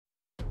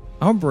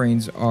Our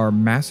brains are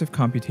massive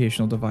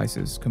computational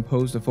devices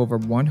composed of over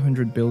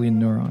 100 billion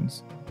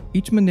neurons,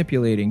 each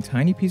manipulating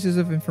tiny pieces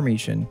of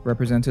information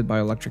represented by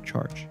electric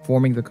charge,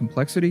 forming the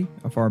complexity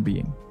of our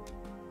being.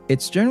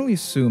 It's generally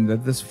assumed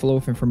that this flow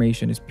of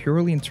information is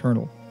purely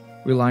internal,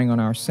 relying on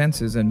our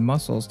senses and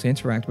muscles to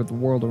interact with the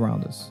world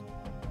around us.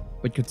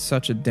 But could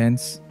such a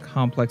dense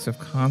complex of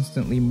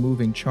constantly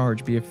moving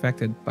charge be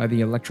affected by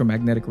the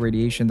electromagnetic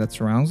radiation that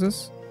surrounds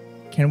us?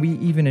 Can we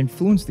even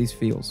influence these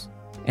fields?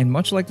 And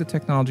much like the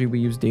technology we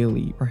use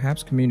daily,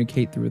 perhaps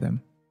communicate through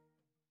them.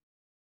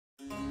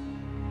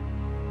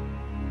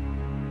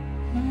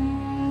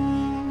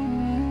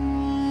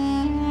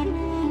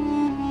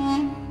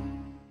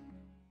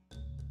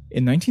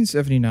 In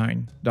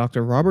 1979,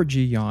 Dr. Robert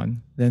G.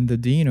 Jahn, then the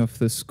dean of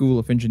the School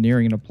of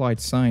Engineering and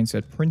Applied Science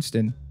at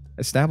Princeton,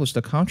 established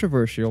a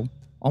controversial,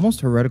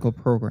 almost heretical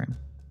program,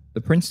 the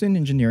Princeton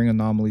Engineering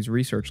Anomalies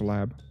Research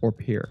Lab, or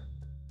PEAR.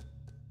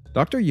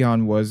 Dr.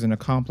 Jahn was an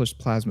accomplished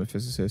plasma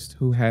physicist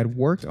who had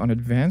worked on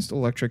advanced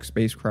electric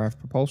spacecraft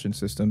propulsion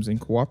systems in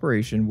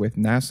cooperation with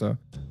NASA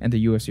and the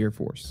U.S. Air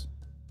Force.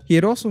 He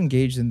had also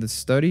engaged in the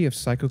study of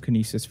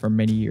psychokinesis for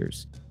many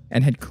years,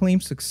 and had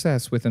claimed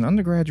success with an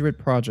undergraduate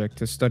project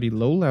to study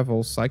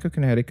low-level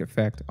psychokinetic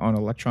effect on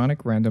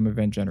electronic random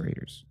event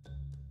generators.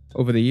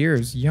 Over the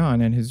years,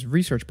 Jahn and his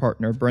research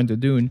partner Brenda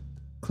Doon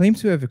claimed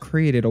to have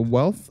created a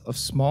wealth of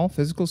small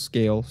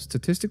physical-scale,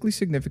 statistically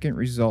significant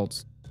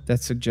results that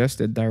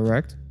suggested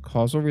direct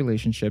causal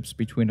relationships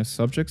between a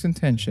subject's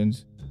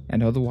intentions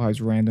and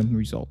otherwise random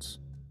results,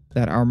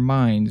 that our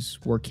minds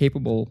were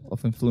capable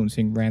of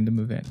influencing random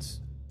events.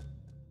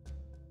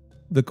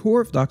 The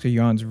core of Dr.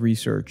 Jahn's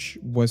research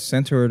was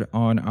centered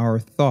on our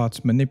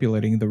thoughts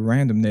manipulating the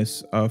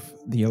randomness of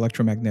the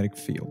electromagnetic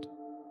field.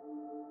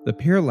 The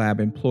PEAR lab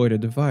employed a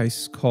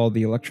device called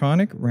the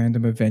Electronic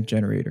Random Event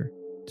Generator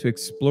to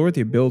explore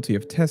the ability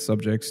of test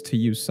subjects to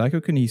use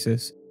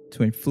psychokinesis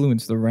to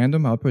influence the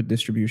random output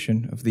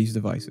distribution of these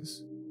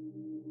devices.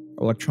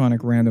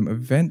 Electronic random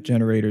event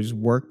generators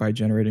work by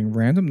generating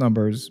random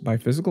numbers by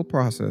physical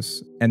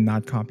process and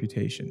not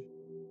computation.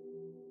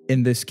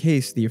 In this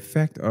case, the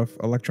effect of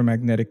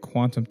electromagnetic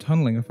quantum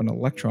tunneling of an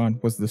electron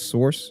was the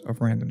source of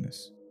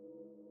randomness.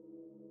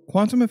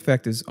 Quantum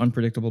effect is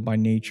unpredictable by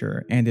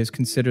nature and is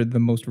considered the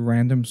most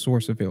random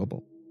source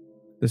available.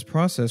 This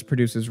process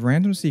produces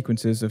random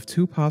sequences of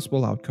two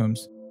possible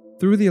outcomes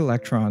through the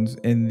electrons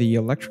in the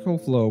electrical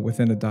flow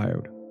within a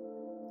diode.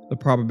 The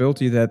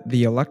probability that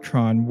the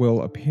electron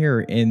will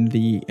appear in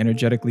the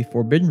energetically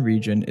forbidden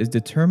region is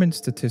determined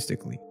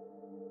statistically.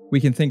 We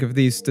can think of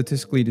these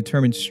statistically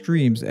determined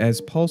streams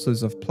as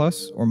pulses of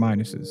plus or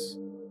minuses.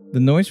 The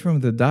noise from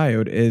the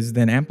diode is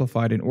then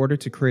amplified in order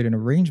to create an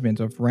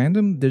arrangement of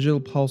random digital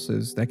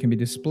pulses that can be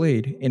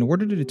displayed in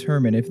order to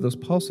determine if those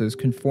pulses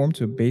conform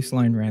to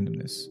baseline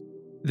randomness.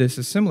 This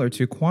is similar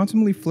to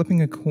quantumly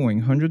flipping a coin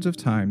hundreds of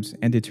times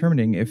and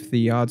determining if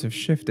the odds have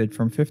shifted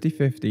from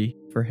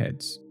 50-50 for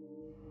heads.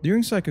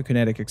 During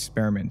psychokinetic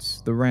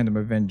experiments, the random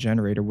event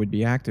generator would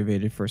be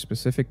activated for a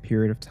specific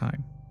period of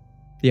time.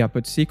 The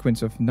output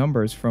sequence of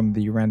numbers from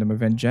the random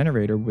event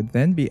generator would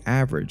then be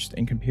averaged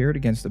and compared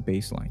against the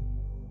baseline.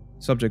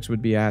 Subjects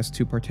would be asked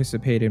to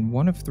participate in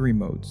one of three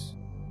modes.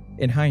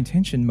 In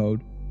high-intention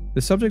mode,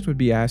 the subject would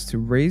be asked to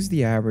raise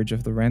the average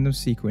of the random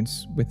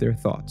sequence with their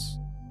thoughts.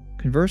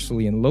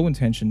 Conversely, in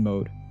low-intention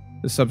mode,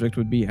 the subject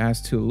would be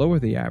asked to lower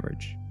the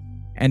average.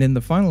 And in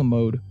the final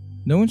mode,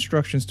 no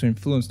instructions to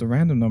influence the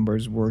random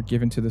numbers were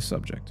given to the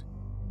subject.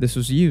 This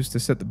was used to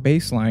set the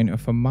baseline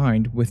of a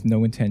mind with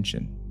no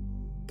intention.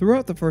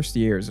 Throughout the first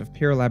years of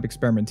PEAR lab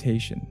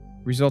experimentation,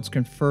 results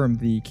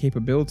confirmed the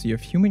capability of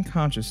human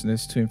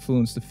consciousness to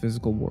influence the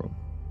physical world.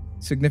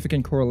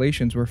 Significant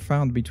correlations were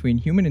found between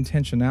human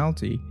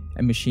intentionality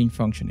and machine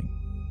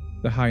functioning.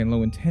 The high and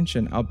low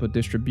intention output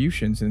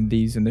distributions in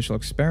these initial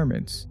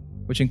experiments,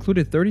 which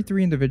included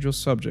 33 individual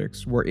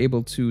subjects, were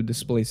able to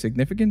display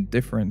significant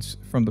difference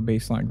from the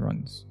baseline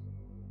runs.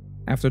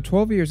 After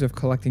 12 years of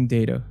collecting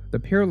data, the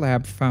PEAR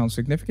lab found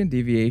significant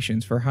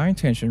deviations for high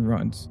intention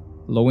runs,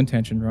 low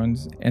intention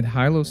runs, and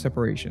high-low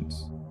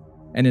separations.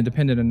 An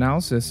independent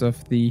analysis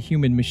of the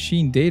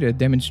human-machine data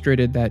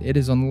demonstrated that it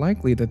is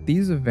unlikely that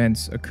these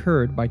events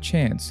occurred by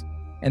chance,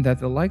 and that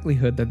the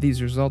likelihood that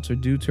these results are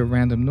due to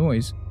random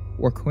noise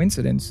or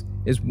coincidence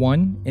is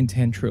 1 in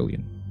 10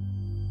 trillion.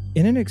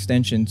 In an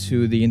extension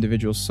to the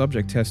individual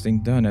subject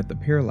testing done at the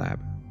PEAR lab,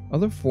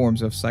 other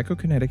forms of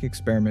psychokinetic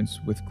experiments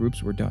with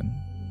groups were done.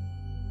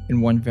 In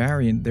one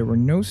variant, there were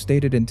no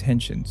stated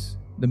intentions.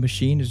 The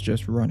machine is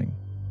just running.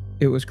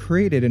 It was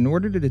created in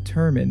order to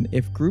determine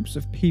if groups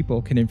of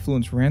people can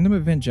influence random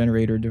event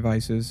generator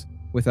devices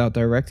without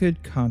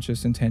directed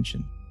conscious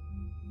intention.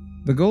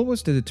 The goal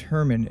was to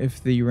determine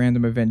if the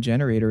random event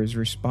generator is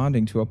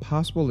responding to a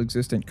possible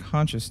existent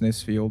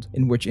consciousness field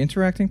in which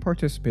interacting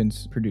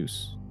participants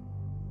produce.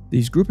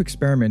 These group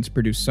experiments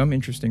produced some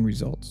interesting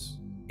results.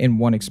 In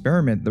one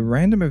experiment, the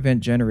random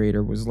event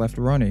generator was left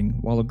running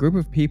while a group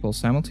of people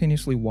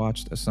simultaneously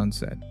watched a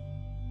sunset.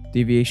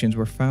 deviations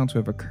were found to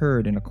have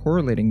occurred in a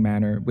correlating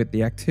manner with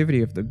the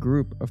activity of the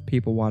group of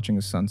people watching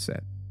a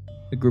sunset.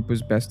 The group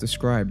was best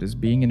described as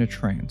being in a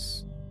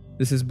trance.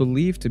 This is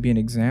believed to be an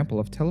example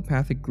of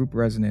telepathic group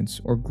resonance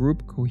or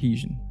group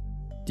cohesion.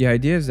 The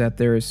idea is that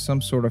there is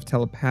some sort of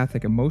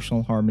telepathic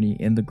emotional harmony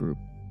in the group.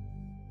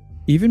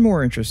 Even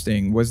more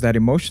interesting was that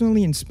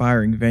emotionally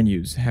inspiring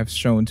venues have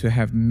shown to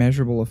have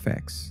measurable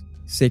effects.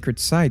 Sacred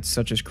sites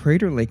such as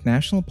Crater Lake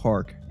National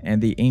Park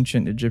and the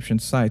ancient Egyptian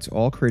sites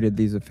all created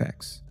these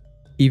effects.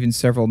 Even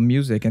several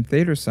music and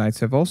theater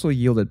sites have also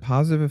yielded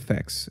positive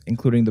effects,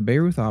 including the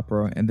Beirut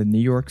Opera and the New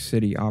York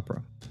City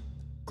Opera.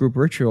 Group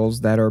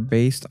rituals that are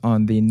based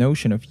on the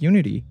notion of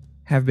unity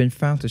have been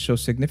found to show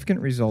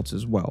significant results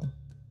as well.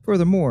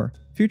 Furthermore,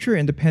 future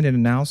independent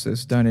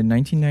analysis done in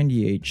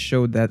 1998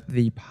 showed that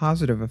the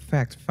positive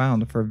effect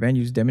found for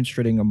venues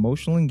demonstrating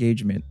emotional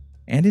engagement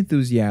and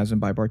enthusiasm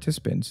by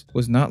participants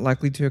was not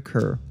likely to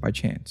occur by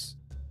chance.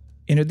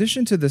 In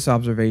addition to this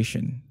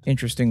observation,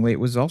 interestingly, it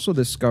was also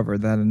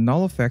discovered that a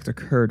null effect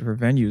occurred for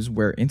venues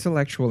where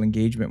intellectual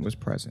engagement was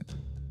present.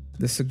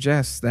 This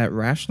suggests that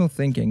rational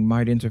thinking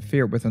might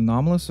interfere with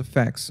anomalous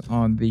effects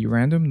on the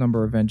random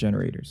number event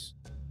generators.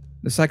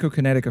 The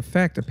psychokinetic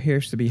effect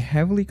appears to be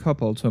heavily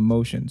coupled to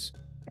emotions,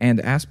 and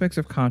aspects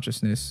of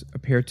consciousness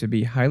appear to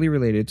be highly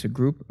related to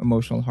group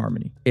emotional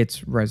harmony,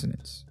 its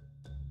resonance.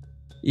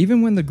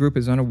 Even when the group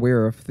is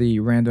unaware of the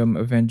random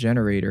event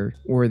generator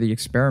or the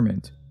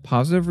experiment,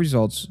 positive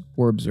results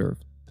were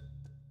observed.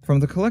 From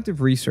the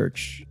collective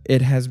research,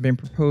 it has been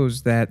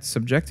proposed that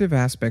subjective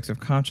aspects of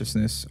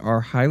consciousness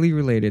are highly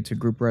related to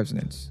group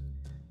resonance.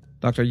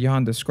 Dr.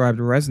 Jahn described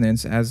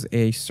resonance as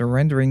a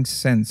surrendering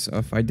sense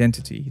of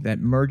identity that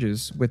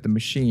merges with the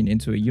machine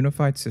into a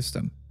unified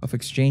system, of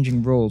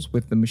exchanging roles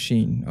with the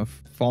machine,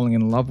 of falling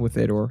in love with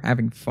it or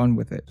having fun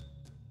with it.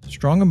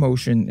 Strong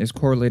emotion is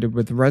correlated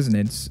with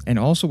resonance and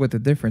also with the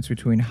difference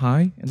between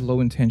high and low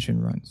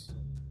intention runs.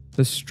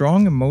 The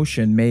strong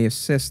emotion may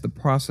assist the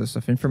process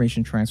of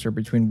information transfer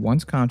between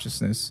one's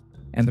consciousness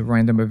and the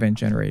random event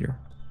generator.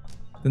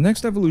 The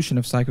next evolution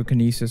of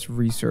psychokinesis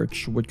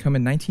research would come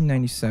in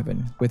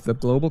 1997 with the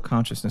Global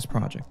Consciousness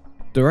Project.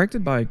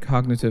 Directed by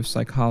cognitive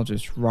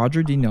psychologist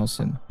Roger D.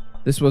 Nelson,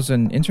 this was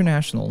an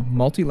international,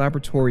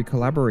 multi-laboratory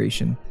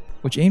collaboration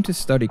which aimed to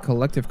study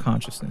collective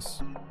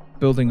consciousness.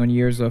 Building on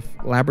years of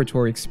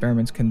laboratory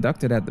experiments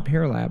conducted at the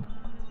Paralab,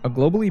 a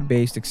globally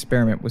based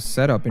experiment was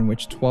set up in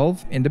which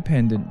 12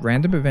 independent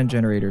random event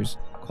generators,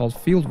 called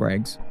field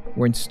regs,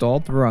 were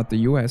installed throughout the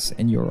US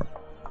and Europe.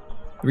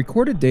 The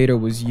recorded data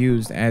was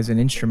used as an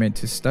instrument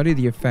to study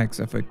the effects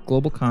of a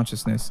global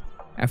consciousness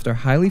after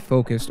highly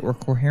focused or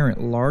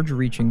coherent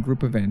large-reaching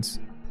group events,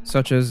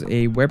 such as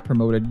a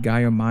web-promoted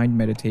Gaia Mind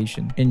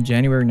meditation in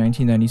January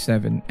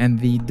 1997 and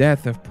the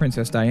death of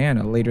Princess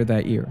Diana later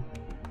that year.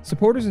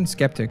 Supporters and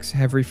skeptics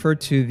have referred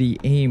to the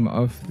aim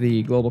of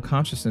the Global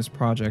Consciousness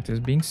Project as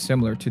being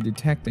similar to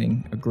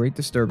detecting a great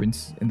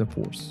disturbance in the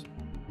force.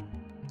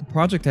 The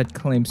project had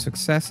claimed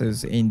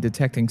successes in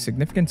detecting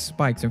significant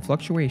spikes and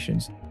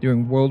fluctuations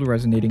during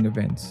world-resonating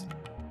events.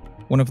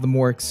 One of the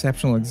more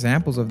exceptional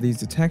examples of these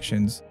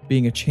detections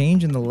being a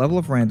change in the level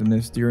of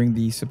randomness during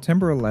the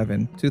September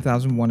 11,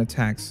 2001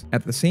 attacks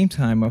at the same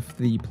time of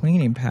the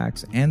plane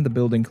impacts and the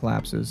building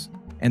collapses,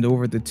 and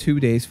over the 2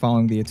 days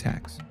following the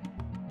attacks.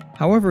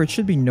 However, it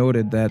should be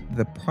noted that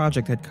the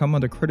project had come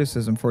under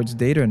criticism for its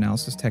data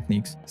analysis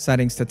techniques,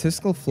 citing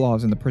statistical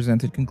flaws in the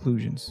presented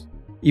conclusions.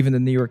 Even the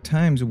New York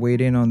Times weighed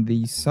in on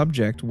the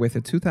subject with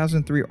a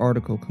 2003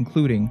 article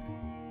concluding,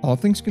 "All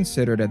things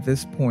considered at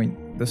this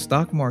point, the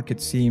stock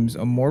market seems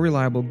a more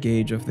reliable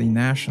gauge of the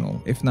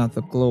national, if not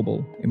the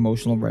global,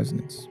 emotional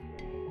resonance."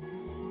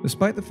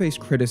 Despite the faced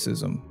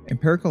criticism,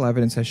 empirical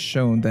evidence has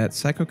shown that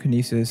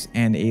psychokinesis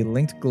and a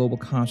linked global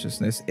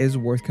consciousness is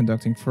worth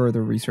conducting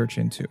further research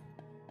into.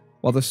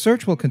 While the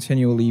search will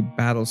continually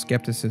battle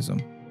skepticism,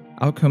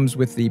 outcomes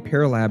with the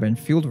Paralab and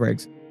field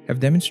regs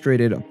have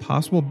demonstrated a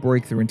possible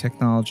breakthrough in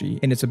technology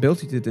in its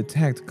ability to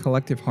detect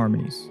collective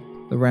harmonies.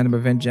 The random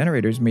event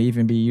generators may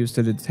even be used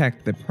to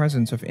detect the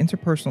presence of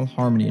interpersonal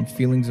harmony and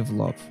feelings of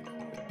love.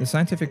 The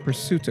scientific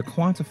pursuit to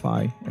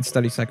quantify and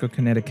study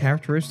psychokinetic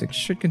characteristics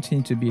should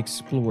continue to be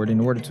explored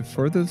in order to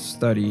further the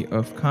study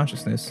of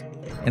consciousness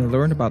and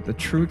learn about the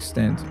true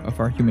extent of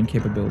our human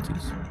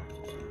capabilities.